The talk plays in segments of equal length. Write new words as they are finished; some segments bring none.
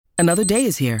Another day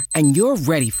is here, and you're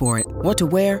ready for it. What to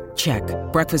wear? Check.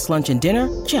 Breakfast, lunch, and dinner?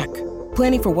 Check.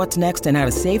 Planning for what's next and how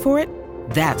to save for it?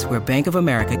 That's where Bank of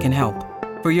America can help.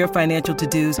 For your financial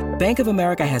to-dos, Bank of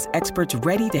America has experts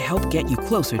ready to help get you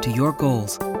closer to your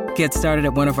goals. Get started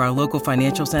at one of our local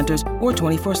financial centers or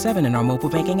 24/7 in our mobile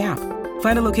banking app.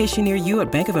 Find a location near you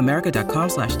at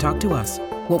bankofamerica.com/talktous.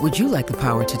 What would you like the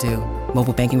power to do?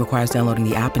 Mobile banking requires downloading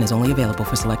the app and is only available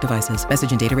for select devices.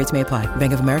 Message and data rates may apply.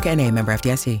 Bank of America N.A., member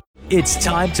FDIC. It's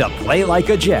time to play like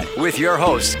a Jet with your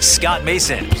host, Scott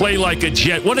Mason. Play like a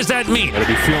Jet. What does that mean? Gotta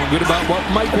be feeling good about what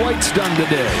Mike White's done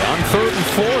today. On 3rd and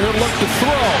 4, he'll look to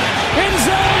throw. End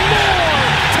zone, Moore!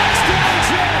 Touchdown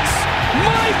Jets!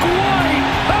 Mike White!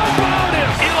 How about him?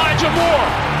 Elijah Moore,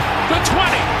 the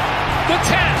 20, the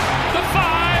 10, the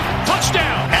 5,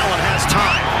 touchdown. Allen has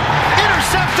time.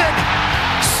 Intercepted!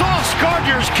 Sauce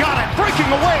Gardner's got it. Breaking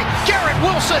away. Garrett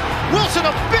Wilson. Wilson,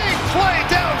 a big play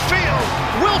downfield.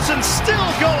 Wilson still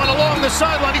going along the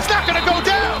sideline. He's not going to go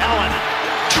down. Allen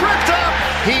tripped up.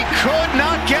 He could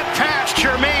not get past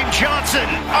Jermaine Johnson.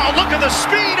 Oh, look at the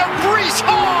speed of Breece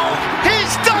Hall.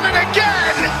 He's done it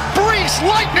again. Breece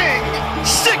Lightning.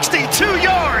 62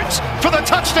 yards for the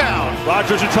touchdown.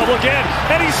 Rodgers in trouble again,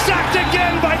 and he's sacked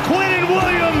again by Quinnen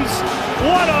Williams.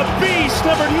 What a beast,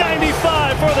 number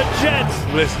 95 for the Jets.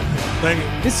 Listen, thank you.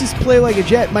 This is Play Like a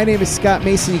Jet. My name is Scott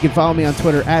Mason. You can follow me on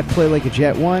Twitter at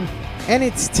PlayLikeAJet1. And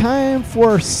it's time for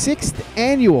our 6th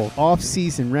annual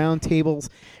off-season roundtables,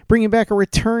 bringing back a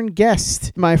return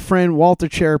guest, my friend Walter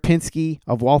Cherepinski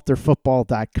of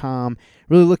WalterFootball.com.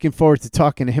 Really looking forward to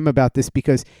talking to him about this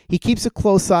because he keeps a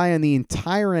close eye on the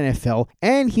entire NFL,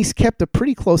 and he's kept a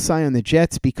pretty close eye on the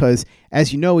Jets because,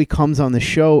 as you know, he comes on the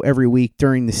show every week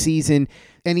during the season,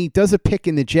 and he does a pick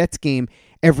in the Jets game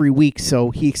every week,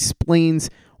 so he explains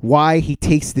why he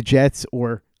takes the Jets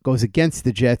or goes against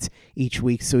the Jets each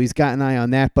week, so he's got an eye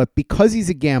on that. But because he's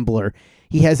a gambler,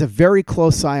 he has a very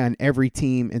close eye on every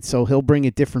team, and so he'll bring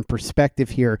a different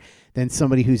perspective here than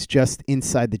somebody who's just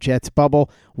inside the Jets bubble.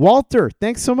 Walter,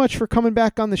 thanks so much for coming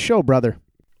back on the show, brother.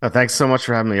 Thanks so much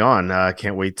for having me on.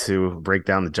 Can't wait to break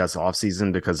down the Jets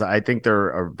offseason because I think they're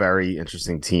a very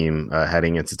interesting team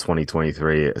heading into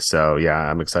 2023. So, yeah,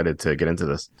 I'm excited to get into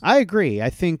this. I agree.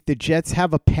 I think the Jets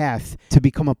have a path to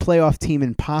become a playoff team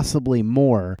and possibly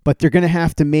more, but they're going to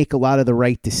have to make a lot of the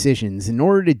right decisions. In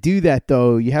order to do that,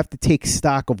 though, you have to take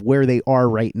stock of where they are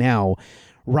right now.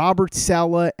 Robert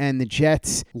Saleh and the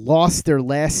Jets lost their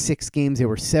last 6 games. They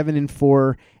were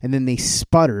 7-4, and then they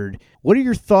sputtered. What are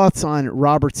your thoughts on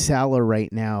Robert Saleh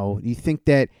right now? Do you think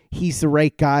that he's the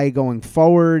right guy going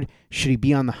forward? Should he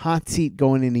be on the hot seat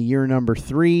going into year number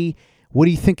 3? What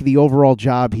do you think of the overall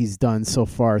job he's done so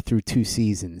far through 2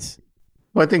 seasons?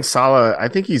 Well, I think Saleh, I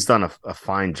think he's done a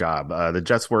fine job. The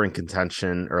Jets were in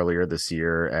contention earlier this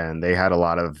year, and they had a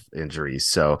lot of injuries.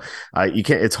 So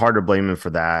it's hard to blame him for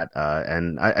that.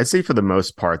 And I'd say for the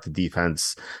most part, the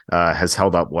defense has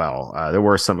held up well. There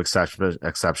were some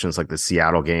exceptions like the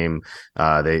Seattle game.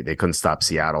 They couldn't stop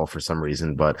Seattle for some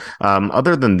reason. But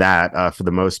other than that, for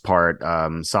the most part,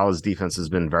 Saleh's defense has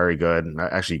been very good,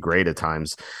 actually great at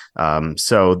times.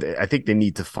 So I think they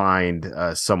need to find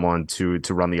someone to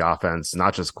run the offense,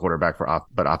 not just quarterback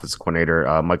but offensive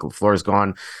coordinator. Michael LaFleur is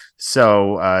gone,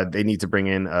 so they need to bring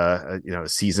in a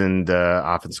seasoned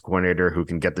offensive coordinator who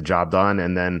can get the job done.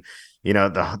 And then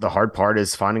the hard part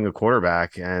is finding a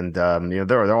quarterback, and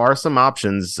there are some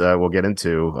options we'll get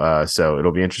into. So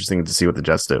it'll be interesting to see what the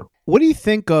Jets do. What do you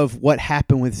think of what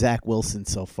happened with Zach Wilson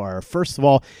so far? First of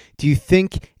all, do you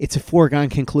think it's a foregone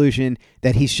conclusion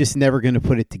that he's just never going to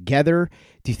put it together?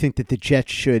 Do you think that the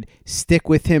Jets should stick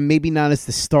with him, maybe not as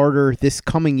the starter this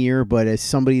coming year, but as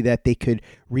somebody that they could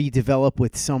redevelop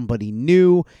with somebody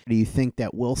new? Do you think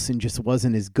that Wilson just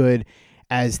wasn't as good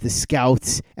as the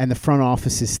scouts and the front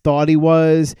offices thought he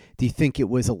was? Do you think it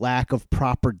was a lack of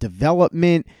proper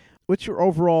development? What's your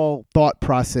overall thought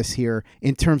process here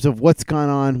in terms of what's gone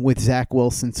on with Zach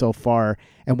Wilson so far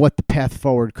and what the path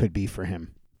forward could be for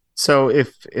him? So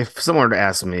if someone were to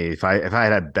ask me if I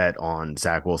had a bet on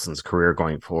Zach Wilson's career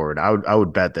going forward, I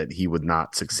would bet that he would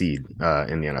not succeed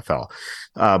in the NFL.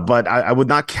 But I would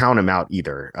not count him out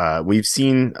either. We've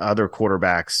seen other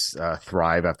quarterbacks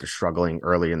thrive after struggling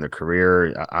early in their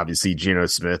career. Obviously, Geno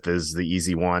Smith is the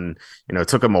easy one. It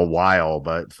took him a while,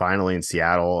 but finally in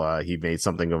Seattle, he made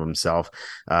something of himself.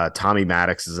 Tommy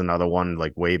Maddox is another one,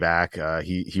 like way back.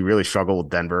 He really struggled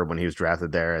with Denver when he was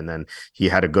drafted there, and then he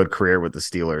had a good career with the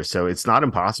Steelers. So it's not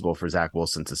impossible for Zach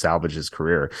Wilson to salvage his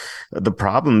career. The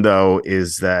problem, though,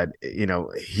 is that,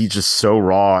 he's just so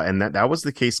raw. And that was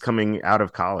the case coming out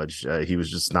of college. He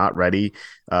was just not ready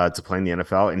to play in the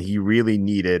NFL. And he really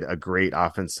needed a great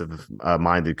offensive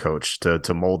minded coach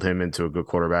to mold him into a good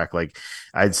quarterback. Like,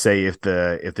 I'd say if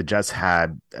the Jets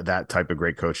had that type of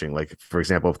great coaching, like, for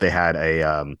example, if they had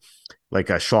a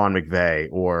Sean McVay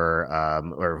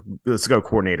or let's go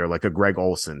coordinator, like a Greg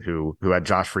Olson who had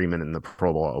Josh Freeman in the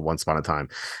Pro Bowl at once upon a time.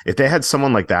 If they had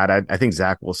someone like that, I think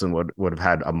Zach Wilson would have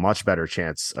had a much better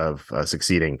chance of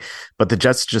succeeding. But the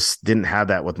Jets just didn't have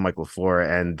that with Mike LaFleur,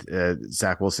 and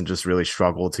Zach Wilson just really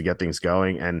struggled to get things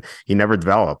going, and he never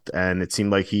developed, and it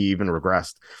seemed like he even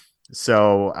regressed.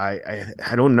 So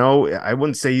I don't know. I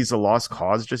wouldn't say he's a lost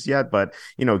cause just yet, but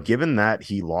given that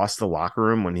he lost the locker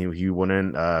room when he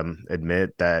wouldn't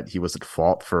admit that he was at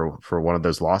fault for one of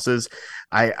those losses,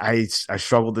 I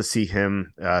struggle to see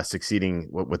him succeeding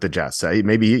with the Jets.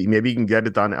 Maybe he can get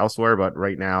it done elsewhere, but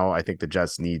right now I think the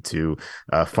Jets need to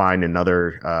find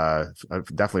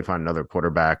definitely find another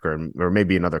quarterback or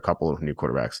maybe another couple of new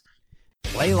quarterbacks.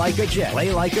 Play like a Jet.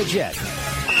 Play like a Jet.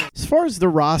 As far as the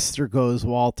roster goes,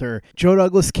 Walter, Joe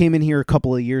Douglas came in here a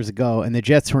couple of years ago, and the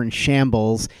Jets were in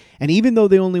shambles. And even though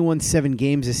they only won 7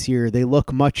 games this year, they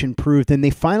look much improved, and they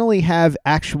finally have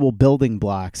actual building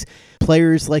blocks.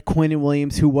 Players like Quinnen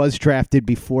Williams, who was drafted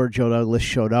before Joe Douglas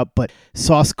showed up, but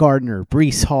Sauce Gardner,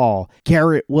 Breece Hall,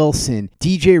 Garrett Wilson,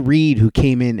 DJ Reed, who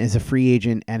came in as a free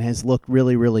agent and has looked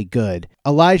really, really good.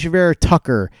 Elijah Vera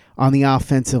Tucker on the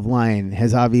offensive line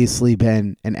has obviously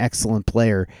been an excellent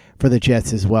player for the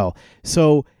Jets as well.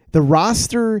 So the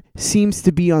roster seems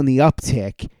to be on the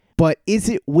uptick, but is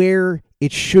it where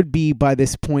it should be by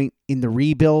this point in the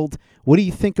rebuild? What do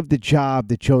you think of the job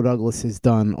that Joe Douglas has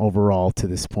done overall to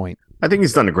this point? I think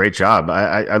he's done a great job.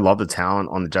 I love the talent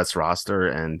on the Jets roster.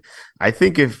 And I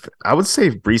think if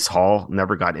Breece Hall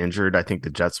never got injured, I think the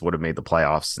Jets would have made the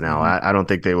playoffs. Now, I don't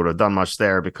think they would have done much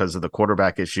there because of the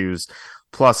quarterback issues,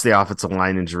 plus the offensive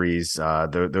line injuries.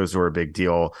 Those were a big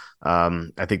deal.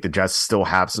 I think the Jets still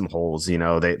have some holes.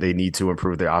 They need to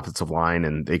improve their offensive line,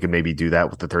 and they can maybe do that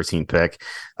with the 13th pick.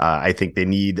 I think they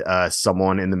need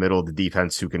someone in the middle of the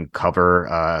defense who can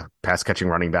cover pass catching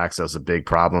running backs. That was a big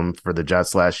problem for the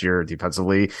Jets last year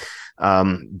defensively.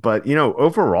 But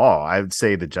overall, I would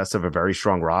say the Jets have a very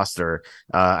strong roster.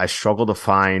 I struggle to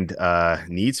find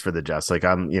needs for the Jets. Like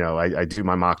I do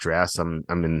my mock drafts. I'm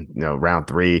in round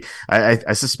 3.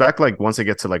 I suspect like once I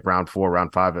get to like round 4,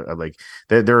 round 5, like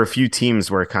there are a few teams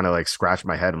where it kind of like scratch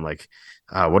my head. I'm like,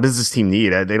 what does this team need?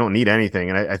 They don't need anything.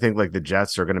 And I think like the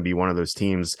Jets are going to be one of those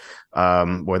teams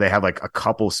where they have like a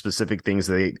couple specific things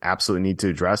that they absolutely need to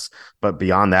address. But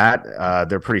beyond that,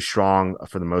 they're pretty strong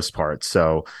for the most part.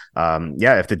 So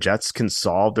if the Jets can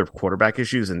solve their quarterback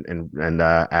issues and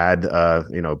add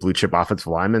blue chip offensive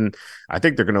lineman, I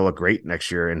think they're going to look great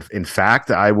next year. And in fact,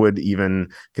 I would even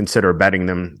consider betting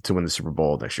them to win the Super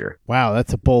Bowl next year. Wow,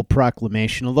 that's a bold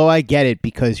proclamation. Although I get it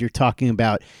because you're talking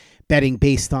about betting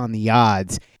based on the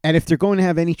odds. And if they're going to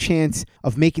have any chance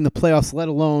of making the playoffs, let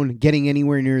alone getting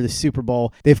anywhere near the Super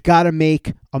Bowl, they've got to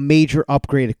make a major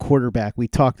upgrade at quarterback. We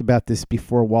talked about this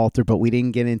before, Walter, but we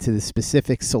didn't get into the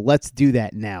specifics, so let's do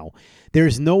that now.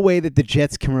 There's no way that the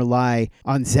Jets can rely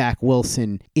on Zach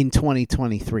Wilson in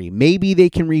 2023. Maybe they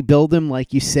can rebuild him,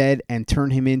 like you said, and turn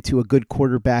him into a good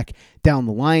quarterback down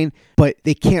the line, but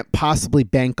they can't possibly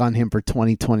bank on him for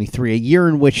 2023, a year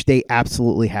in which they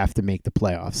absolutely have to make the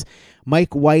playoffs.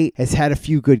 Mike White has had a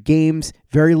few good games,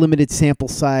 very limited sample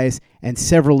size, and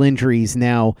several injuries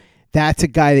now. That's a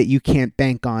guy that you can't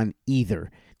bank on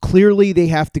either. Clearly, they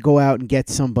have to go out and get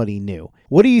somebody new.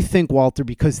 What do you think, Walter?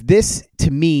 Because this, to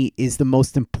me, is the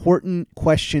most important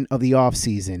question of the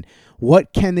offseason.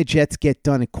 What can the Jets get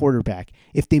done at quarterback?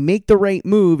 If they make the right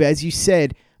move, as you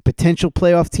said, potential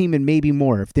playoff team and maybe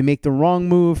more. If they make the wrong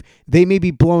move, they may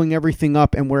be blowing everything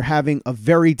up, and we're having a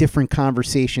very different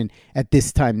conversation at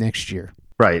this time next year.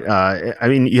 Right. I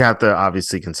mean, you have to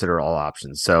obviously consider all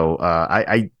options. So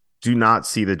I do not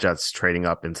see the Jets trading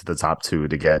up into the top 2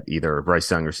 to get either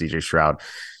Bryce Young or CJ Stroud.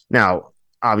 Now,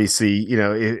 obviously,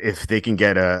 if they can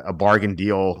get a bargain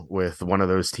deal with one of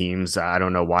those teams, I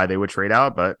don't know why they would trade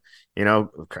out, but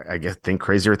I think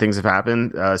crazier things have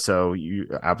happened. So you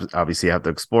obviously have to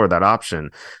explore that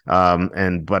option.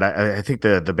 But I think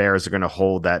the Bears are going to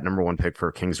hold that number 1 pick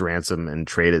for King's ransom and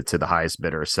trade it to the highest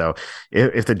bidder. So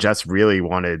if the Jets really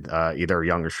wanted either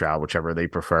Young or Stroud, whichever they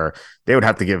prefer, they would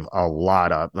have to give a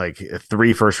lot up, like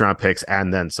 3 first-round picks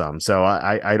and then some. So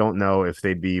I don't know if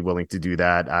they'd be willing to do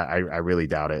that. I really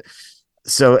doubt it.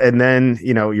 So, and then,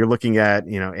 you're looking at,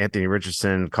 Anthony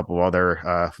Richardson, a couple of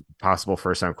other possible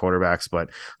first-time quarterbacks, but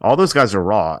all those guys are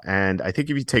raw. And I think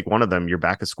if you take one of them, you're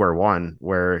back at square one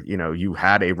where, you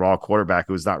had a raw quarterback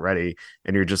who was not ready,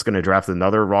 and you're just going to draft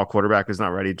another raw quarterback who's not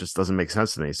ready. It just doesn't make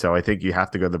sense to me. So I think you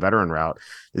have to go the veteran route.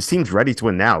 This team's ready to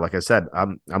win now. Like I said,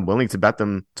 I'm willing to bet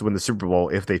them to win the Super Bowl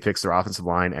if they fix their offensive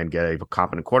line and get a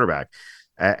competent quarterback.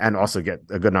 And also get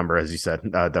a good number, as you said,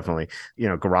 definitely.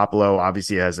 Garoppolo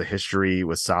obviously has a history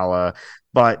with Saleh,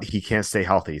 but he can't stay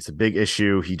healthy. It's a big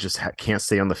issue. He just can't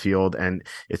stay on the field, and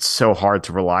it's so hard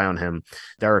to rely on him.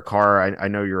 Derek Carr, I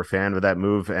know you're a fan of that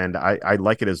move, and I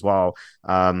like it as well,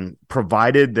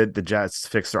 provided that the Jets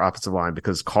fix their offensive line,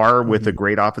 because Carr with a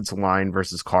great offensive line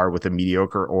versus Carr with a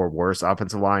mediocre or worse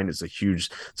offensive line is a huge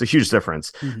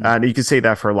difference. And you can say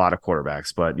that for a lot of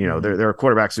quarterbacks, but there are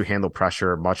quarterbacks who handle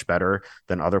pressure much better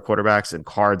than other quarterbacks, and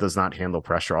Carr does not handle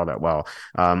pressure all that well.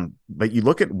 But you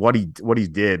look at what he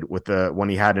did with when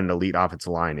he had an elite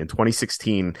offensive line in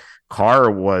 2016.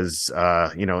 Carr was,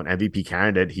 an MVP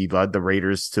candidate. He led the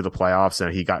Raiders to the playoffs,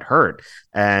 and he got hurt.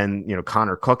 And,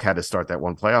 Connor Cook had to start that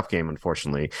one playoff game,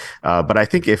 unfortunately. But I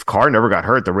think if Carr never got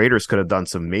hurt, the Raiders could have done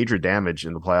some major damage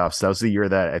in the playoffs. That was the year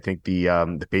that I think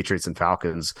the Patriots and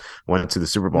Falcons went to the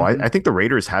Super Bowl. I think the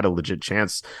Raiders had a legit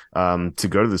chance to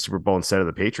go to the Super Bowl instead of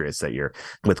the Patriots that year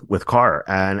with Carr.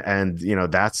 And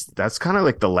that's kind of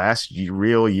like the last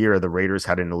real year the Raiders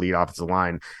had an elite offensive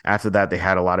line. After that, they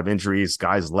had a lot of injuries.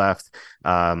 Guys left.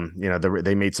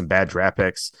 They made some bad draft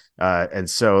picks, and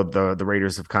so the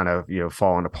Raiders have kind of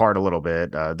fallen apart a little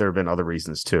bit. There have been other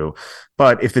reasons too,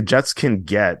 but if the Jets can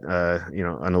get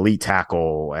an elite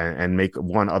tackle and make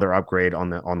one other upgrade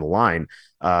on the line,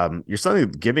 you're suddenly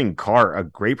giving Carr a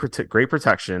great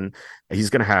protection. He's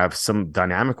going to have some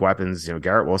dynamic weapons,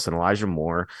 Garrett Wilson, Elijah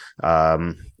Moore,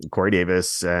 Corey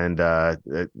Davis, and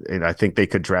I think they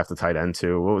could draft a tight end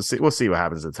too. We'll see what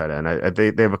happens at tight end.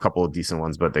 They have a couple of decent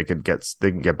ones, but they can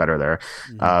get better there.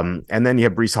 And then you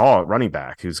have Breece Hall at running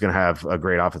back, who's going to have a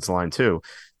great offensive line too.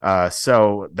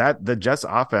 So that the Jets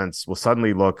offense will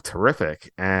suddenly look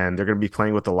terrific, and they're going to be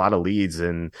playing with a lot of leads,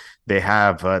 and they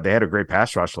had a great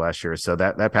pass rush last year. So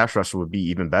that pass rush would be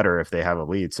even better if they have a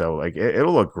lead. So like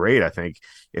it'll look great, I think,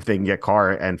 if they can get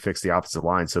Carr and fix the offensive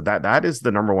line. So that is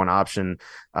the number one option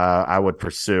I would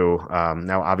pursue.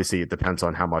 Now, obviously it depends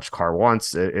on how much Carr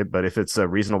wants but if it's a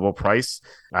reasonable price,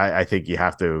 I think you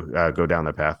have to go down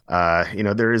that path.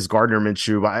 There is Gardner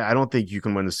Minshew, but I don't think you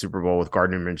can win the Super Bowl with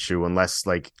Gardner Minshew unless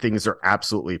like things are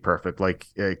absolutely perfect, like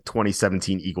a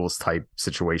 2017 Eagles type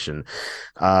situation.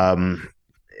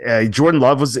 Jordan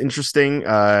Love was interesting.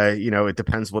 It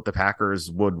depends what the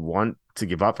Packers would want to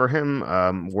give up for him,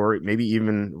 or maybe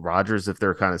even Rodgers if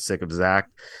they're kind of sick of Zach.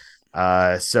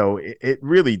 So it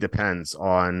really depends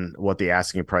on what the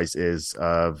asking price is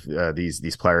of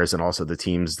these players, and also the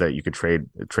teams that you could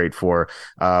trade for.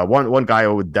 One guy I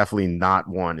would definitely not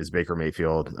want is Baker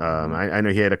Mayfield. I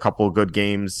know he had a couple of good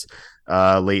games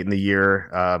late in the year,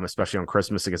 especially on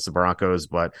Christmas against the Broncos.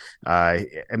 But I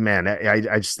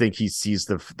just think he sees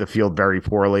the field very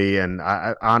poorly, and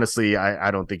I honestly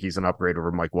don't think he's an upgrade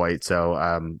over Mike White. So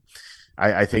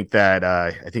I think that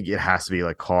I think it has to be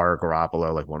like Carr or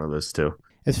Garoppolo, like one of those two.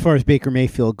 As far as Baker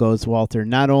Mayfield goes, Walter,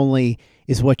 not only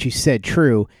is what you said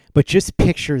true, but just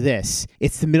picture this.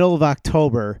 It's the middle of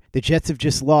October. The Jets have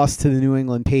just lost to the New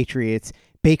England Patriots.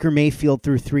 Baker Mayfield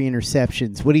threw 3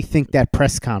 interceptions. What do you think that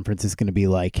press conference is going to be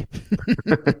like?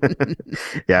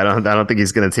 Yeah, I don't think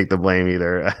he's going to take the blame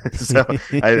either. So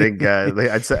I think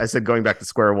I said going back to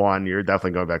square one. You're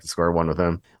definitely going back to square one with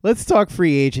him. Let's talk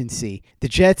free agency. The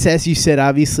Jets, as you said,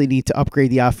 obviously need to upgrade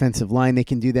the offensive line. They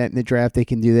can do that in the draft. They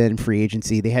can do that in free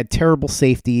agency. They had terrible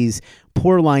safeties,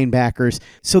 poor linebackers.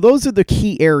 So those are the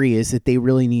key areas that they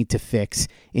really need to fix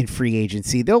in free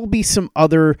agency. There will be some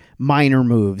other minor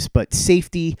moves, but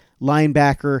safety,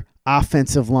 linebacker,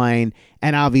 offensive line,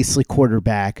 and obviously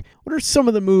quarterback. What are some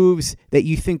of the moves that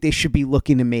you think they should be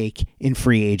looking to make in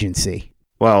free agency?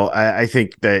 Well, I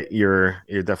think that you're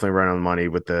definitely right on the money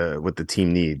with the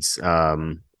team needs.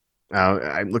 I'm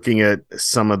looking at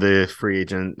some of the free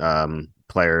agent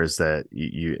players that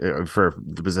you for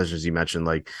the positions you mentioned,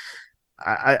 like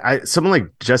someone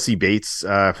like Jesse Bates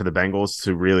for the Bengals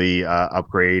to really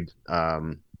upgrade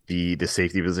the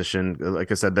safety position.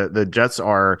 Like I said, the Jets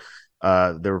are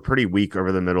they were pretty weak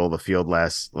over the middle of the field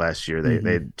last year.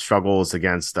 They had struggles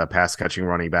against pass catching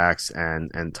running backs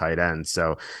and tight ends.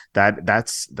 So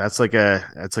that's like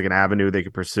an avenue they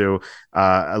could pursue.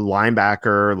 A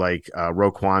linebacker like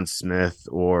Roquan Smith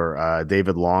or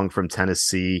David Long from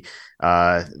Tennessee.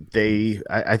 I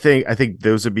think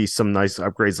those would be some nice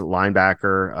upgrades at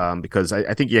linebacker, because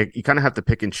I think you kind of have to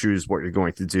pick and choose what you're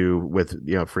going to do with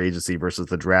free agency versus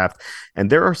the draft. And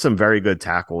there are some very good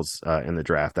tackles in the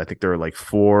draft. I think there are like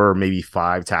 4, maybe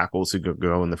 5 tackles who could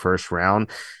go in the first round.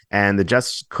 And the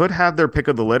Jets could have their pick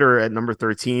of the litter at number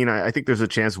 13. I think there's a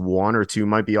chance 1 or 2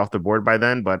 might be off the board by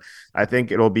then, but I think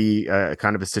it'll be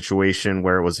kind of a situation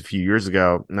where it was a few years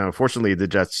ago. Now, unfortunately, the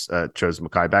Jets chose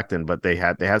Mekhi Becton, but they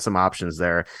had some options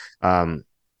there.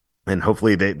 And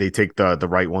hopefully they take the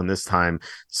right one this time.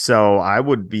 So I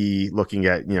would be looking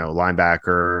at,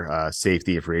 linebacker,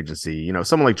 safety and free agency,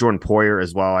 someone like Jordan Poyer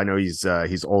as well. I know he's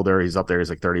older. He's up there. He's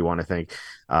like 31, I think.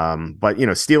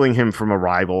 But stealing him from a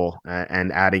rival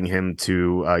and adding him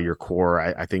to your core,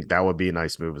 I think that would be a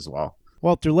nice move as well.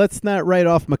 Walter, let's not write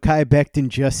off Mekhi Becton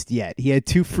just yet. He had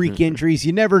 2 freak injuries.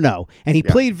 You never know. And he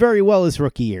played very well his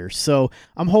rookie year. So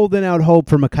I'm holding out hope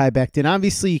for Mekhi Becton.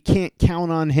 Obviously, you can't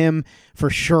count on him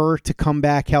for sure to come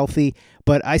back healthy,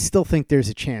 but I still think there's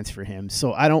a chance for him.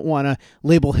 So I don't want to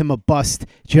label him a bust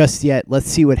just yet. Let's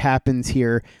see what happens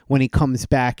here when he comes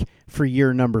back for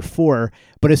year number 4.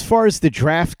 But as far as the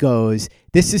draft goes,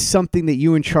 this is something that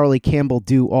you and Charlie Campbell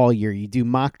do all year. You do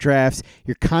mock drafts.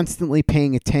 You're constantly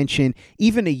paying attention.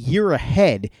 Even a year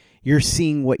ahead, you're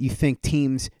seeing what you think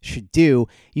teams should do.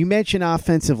 You mentioned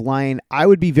offensive line. I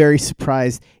would be very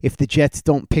surprised if the Jets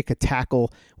don't pick a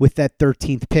tackle with that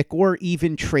 13th pick, or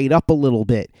even trade up a little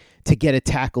bit to get a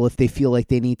tackle if they feel like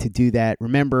they need to do that.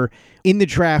 Remember, in the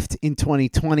draft in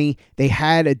 2020, they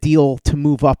had a deal to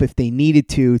move up if they needed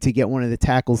to get one of the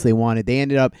tackles they wanted. They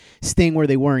ended up staying where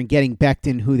they were and getting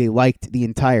Becton, who they liked the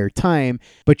entire time.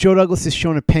 But Joe Douglas has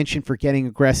shown a penchant for getting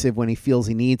aggressive when he feels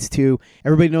he needs to.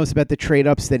 Everybody knows about the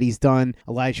trade-ups that he's done.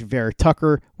 Elijah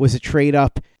Vera-Tucker was a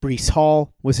trade-up. Breece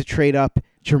Hall was a trade-up.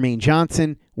 Jermaine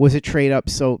Johnson was a trade-up,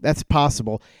 so that's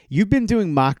possible. You've been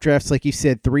doing mock drafts, like you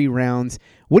said, 3 rounds.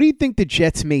 What do you think the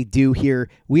Jets may do here?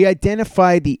 We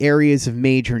identified the areas of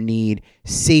major need: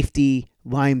 safety,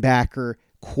 linebacker,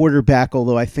 quarterback,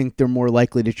 although I think they're more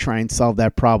likely to try and solve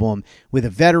that problem with a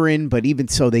veteran, but even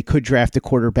so, they could draft a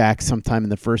quarterback sometime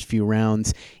in the first few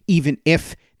rounds. Even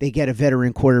if they get a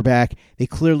veteran quarterback, they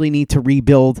clearly need to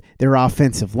rebuild their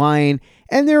offensive line,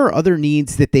 and there are other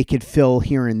needs that they could fill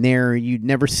here and there. You'd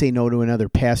never say no to another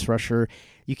pass rusher.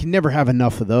 You can never have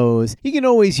enough of those. You can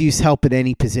always use help at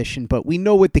any position, but we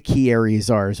know what the key areas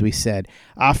are, as we said.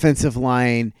 Offensive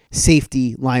line,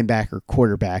 safety, linebacker,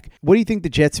 quarterback. What do you think the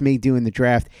Jets may do in the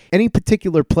draft? Any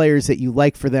particular players that you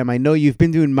like for them? I know you've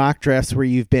been doing mock drafts where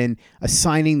you've been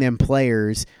assigning them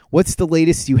players. What's the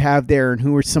latest you have there, and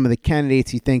who are some of the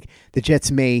candidates you think the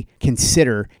Jets may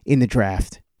consider in the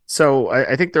draft? So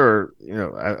I think there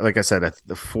are, like I said,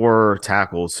 the 4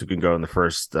 tackles who can go in the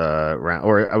first round,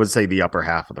 or I would say the upper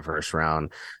half of the first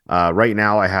round. Right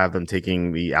now, I have them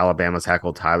taking the Alabama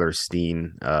tackle Tyler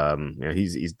Steen.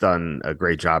 He's done a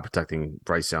great job protecting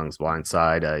Bryce Young's blind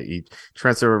side. He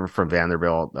transferred over from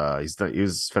Vanderbilt. He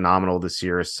was phenomenal this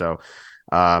year. So.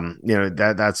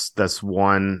 That's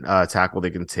one tackle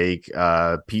they can take.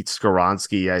 Pete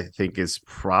Skoronski, I think, is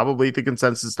probably the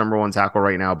consensus number 1 tackle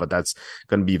right now, but that's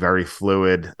going to be very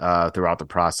fluid throughout the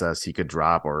process. He could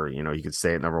drop, or he could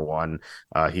stay at number 1.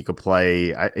 He could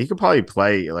play. He could probably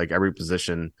play like every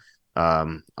position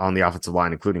on the offensive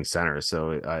line, including center.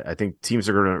 So I think teams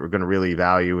are going to really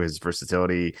value his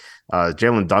versatility.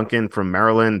 Jalen Duncan from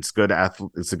Maryland,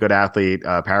 it's a good athlete.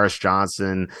 Paris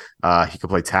Johnson, he could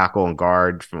play tackle and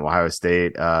guard from Ohio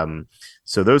State.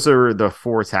 So those are the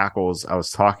 4 tackles I was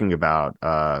talking about,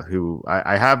 who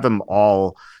I have them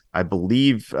all, I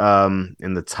believe,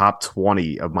 in the top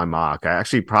 20 of my mock.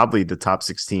 Actually, probably the top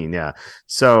 16. Yeah.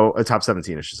 So top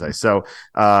 17, I should say. So,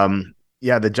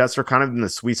 yeah, the Jets are kind of in the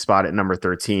sweet spot at number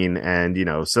 13. And,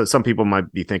 so some people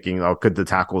might be thinking, oh, could the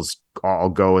tackles all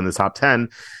go in the top 10?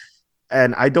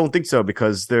 And I don't think so,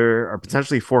 because there are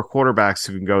potentially 4 quarterbacks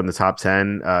who can go in the top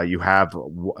 10. You have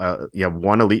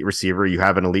 1 elite receiver. You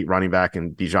have an elite running back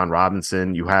in Bijan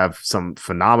Robinson. You have some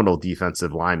phenomenal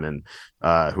defensive linemen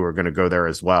who are going to go there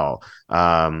as well,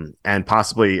 and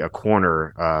possibly a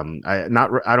corner. I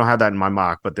don't have that in my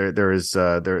mock, but there is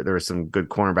some good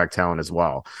cornerback talent as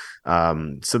well.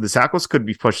 So the tackles could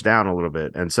be pushed down a little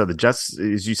bit, and so the Jets,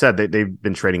 as you said, they've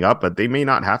been trading up, but they may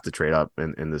not have to trade up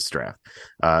in this draft.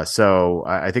 So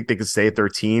I think they could stay at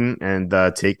 13 and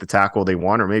take the tackle they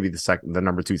want, or maybe the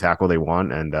number 2 tackle they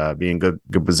want, and be in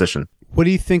good position. What do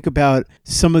you think about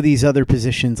some of these other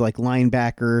positions like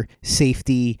linebacker,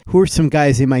 safety? Who are some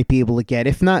guys they might be able to get?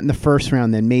 If not in the first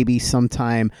round, then maybe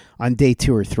sometime on day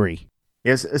 2 or 3.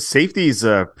 Yes, safety is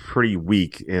pretty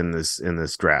weak in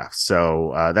this draft.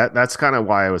 So that's kind of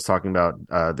why I was talking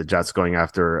about the Jets going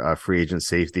after free agent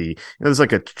safety. There's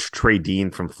like a Trey Dean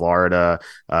from Florida,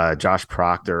 Josh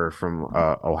Proctor from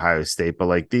Ohio State, but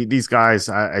like these guys,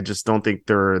 I just don't think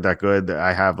they're that good.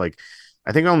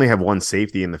 I think I only have one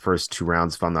safety in the first 2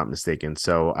 rounds, if I'm not mistaken.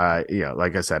 So,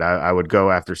 like I said, I would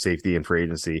go after safety and free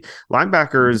agency.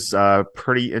 Linebackers,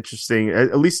 pretty interesting,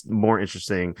 at least more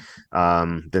interesting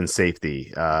than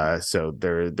safety. So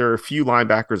there are a few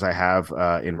linebackers I have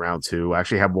in round 2. I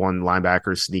actually have one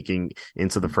linebacker sneaking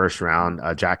into the first round,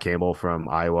 Jack Campbell from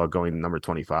Iowa, going number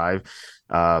 25.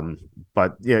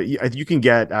 But yeah, you can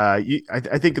get. I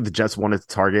think if the Jets wanted to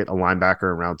target a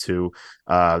linebacker in round 2,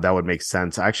 that would make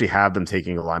sense. I actually have them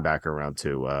taking a linebacker in round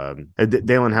 2.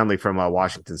 Dalen Henley from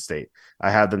Washington State. I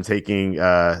have them taking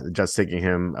the Jets taking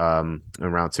him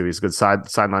in round 2. He's good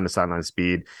sideline to sideline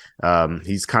speed.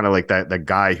 He's kind of like that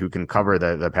guy who can cover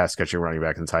the pass catching running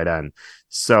back and tight end.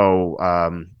 So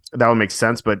that would make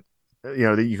sense. But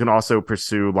you can also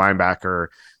pursue linebacker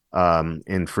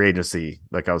in free agency,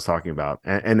 like I was talking about.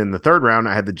 And in the 3rd round,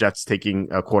 I had the Jets taking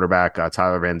a quarterback,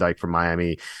 Tyler Van Dyke from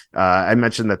Miami. I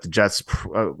mentioned that the Jets,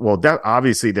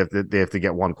 obviously they have to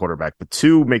get 1 quarterback, but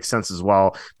 2 makes sense as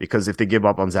well, because if they give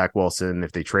up on Zach Wilson,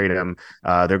 if they trade him,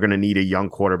 they're going to need a young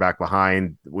quarterback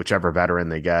behind whichever veteran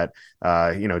they get,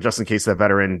 just in case that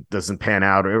veteran doesn't pan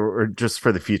out, or just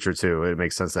for the future too. It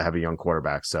makes sense to have a young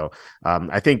quarterback. So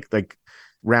I think like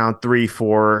round 3,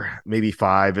 4, maybe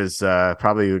 5 is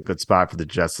probably a good spot for the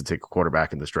Jets to take a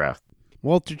quarterback in this draft.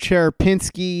 Walter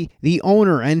Cherepinsky, the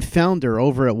owner and founder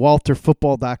over at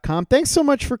WalterFootball.com. Thanks so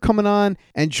much for coming on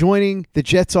and joining the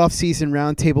Jets offseason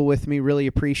roundtable with me. Really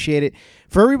appreciate it.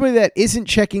 For everybody that isn't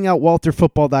checking out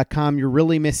WalterFootball.com, you're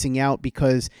really missing out,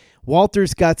 because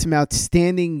Walter's got some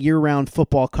outstanding year-round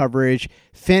football coverage,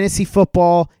 fantasy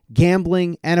football,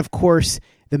 gambling, and of course,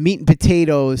 the meat and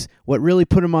potatoes, what really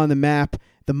put him on the map,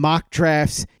 the mock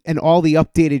drafts, and all the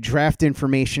updated draft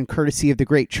information courtesy of the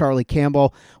great Charlie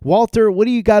Campbell. Walter, what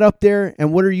do you got up there,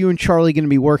 and what are you and Charlie going to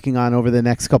be working on over the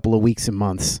next couple of weeks and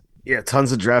months? Yeah,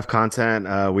 tons of draft content.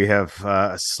 We have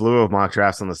a slew of mock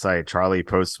drafts on the site. Charlie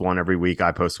posts one every week.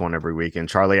 I post one every week. And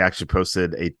Charlie actually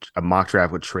posted a mock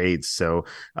draft with trades. So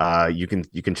you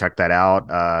can check that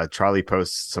out. Charlie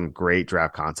posts some great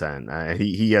draft content.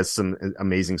 He has some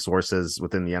amazing sources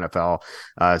within the NFL.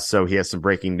 So he has some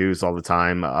breaking news all the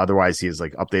time. Otherwise, he has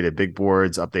like updated big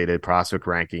boards, updated prospect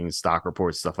rankings, stock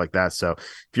reports, stuff like that. So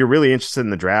if you're really interested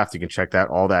in the draft, you can check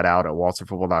all that out at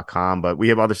WalterFootball.com. But we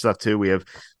have other stuff too. We have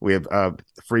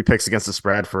free picks against the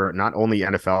spread for not only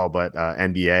NFL but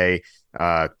NBA,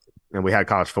 and we had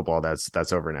college football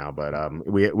that's over now. But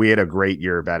we had a great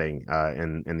year betting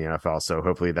in the NFL, so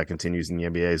hopefully that continues in the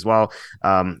NBA as well.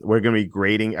 We're going to be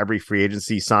grading every free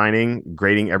agency signing,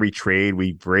 grading every trade.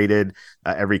 We graded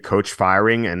every coach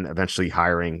firing and eventually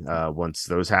hiring once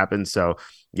those happen. So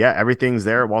yeah, everything's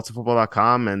there at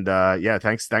WalterFootball.com. And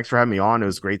thanks for having me on. It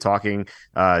was great talking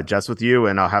Jets with you,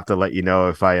 and I'll have to let you know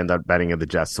if I end up betting on the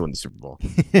Jets to win the Super Bowl.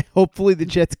 Hopefully the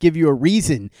Jets give you a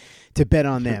reason to bet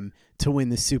on them to win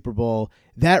the Super Bowl.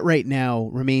 That right now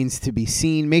remains to be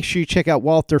seen. Make sure you check out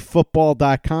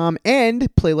WalterFootball.com and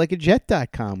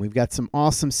PlayLikeAJet.com. We've got some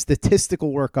awesome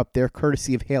statistical work up there,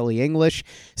 courtesy of Haley English.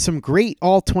 Some great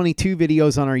all 22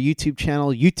 videos on our YouTube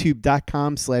channel,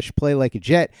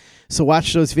 YouTube.com/PlayLikeAJet. So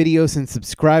watch those videos and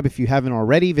subscribe if you haven't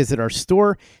already. Visit our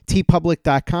store,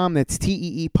 TeePublic.com. That's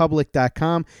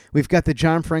TeePublic.com. We've got the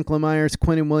John Franklin Myers,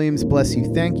 Quentin Williams, Bless You,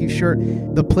 Thank You shirt,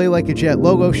 the Play Like a Jet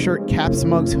logo shirt, caps,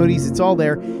 mugs, hoodies. It's all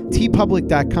there. TeePublic.com.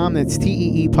 That's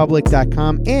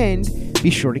TeePublic.com. And be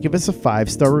sure to give us a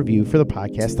 5-star review for the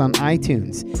podcast on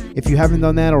iTunes if you haven't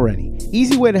done that already.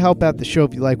 Easy way to help out the show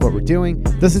if you like what we're doing.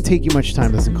 Doesn't take you much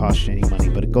time, doesn't cost you any money,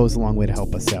 but it goes a long way to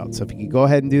help us out. So if you could go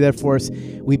ahead and do that for us,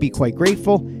 we'd be quite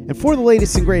grateful. And for the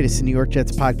latest and greatest in New York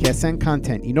Jets podcasts and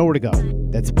content, you know where to go.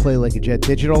 That's Play Like a Jet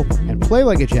Digital and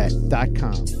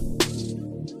PlayLikeAJet.com.